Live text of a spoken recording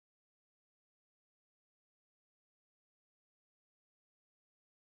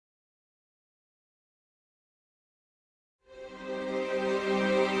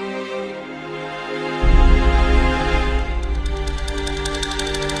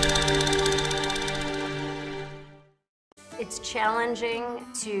challenging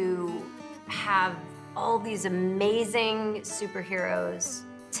to have all these amazing superheroes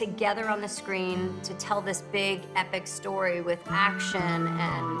together on the screen to tell this big epic story with action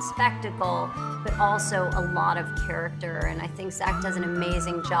and spectacle, but also a lot of character. And I think Zack does an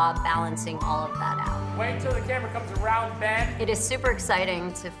amazing job balancing all of that out. Wait till the camera comes around, Ben. It is super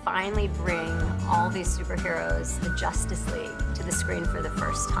exciting to finally bring all these superheroes, the Justice League, to the screen for the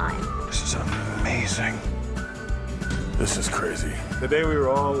first time. This is amazing. This is crazy. The day we were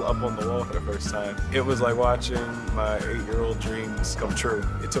all up on the wall for the first time, it was like watching my 8-year-old dreams come true.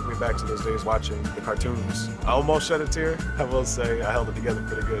 It took me back to those days watching the cartoons. I almost shed a tear. I will say I held it together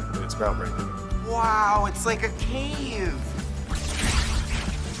pretty good, but it's groundbreaking. Wow, it's like a cave.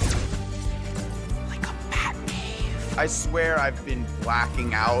 Like a bat cave. I swear I've been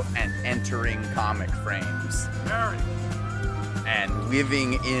blacking out and entering comic frames. Mary. And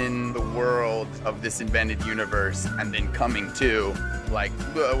living in the world of this invented universe and then coming to, like,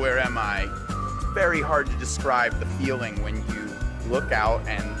 where am I? It's very hard to describe the feeling when you look out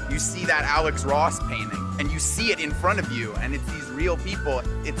and you see that Alex Ross painting and you see it in front of you and it's these real people.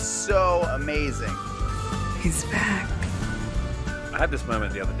 It's so amazing. He's back. I had this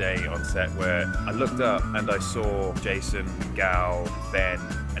moment the other day on set where I looked up and I saw Jason, Gal, Ben,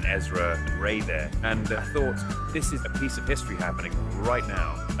 and Ezra and Ray there. And I thought, this is a piece of history happening right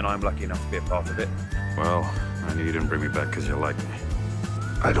now, and I'm lucky enough to be a part of it. Well, I knew you didn't bring me back because you like me.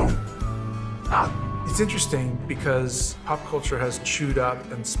 I don't. It's interesting because pop culture has chewed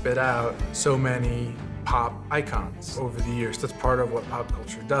up and spit out so many pop icons over the years. That's part of what pop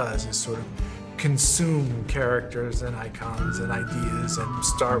culture does, is sort of consume characters and icons and ideas and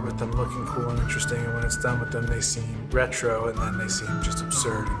start with them looking cool and interesting, and when it's done with them, they seem retro, and then they seem just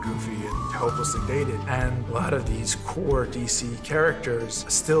absurd and goofy and hopelessly dated. And a lot of these core DC characters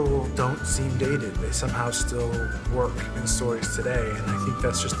still don't seem dated. They somehow still work in stories today, and I think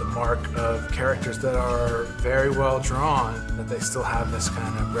that's just the mark of characters that are very well drawn, that they still have this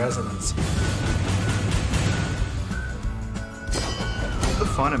kind of resonance. The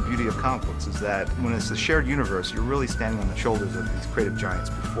fun and beauty of comic books is that when it's a shared universe, you're really standing on the shoulders of these creative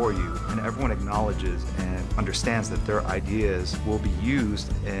giants before you, and everyone acknowledges and understands that their ideas will be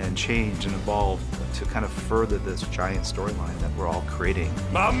used and changed and evolved to kind of further this giant storyline that we're all creating.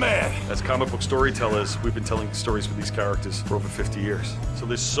 My man! As comic book storytellers, we've been telling stories with these characters for over 50 years. So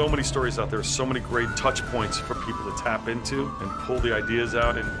there's so many stories out there, so many great touch points for people to tap into and pull the ideas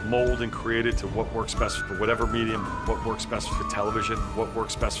out and mold and create it to what works best for whatever medium, what works best for television, what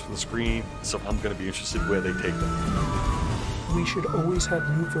works best for the screen. So I'm going to be interested where they take them. We should always have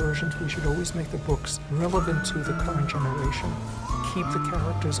new versions. We should always make the books relevant to the current generation. Keep the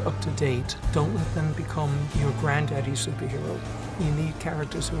characters up to date. Don't let them become your granddaddy superhero. You need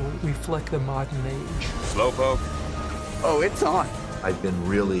characters who reflect the modern age. Slowpoke. Oh, it's on. I've been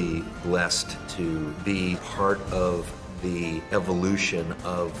really blessed to be part of the evolution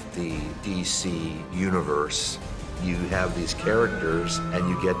of the DC universe. You have these characters and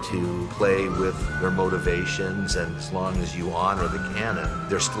you get to play with their motivations, and as long as you honor the canon,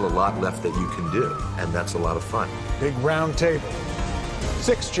 there's still a lot left that you can do, and that's a lot of fun. Big round table,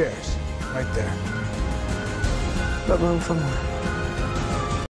 6 chairs, right there. But room for more.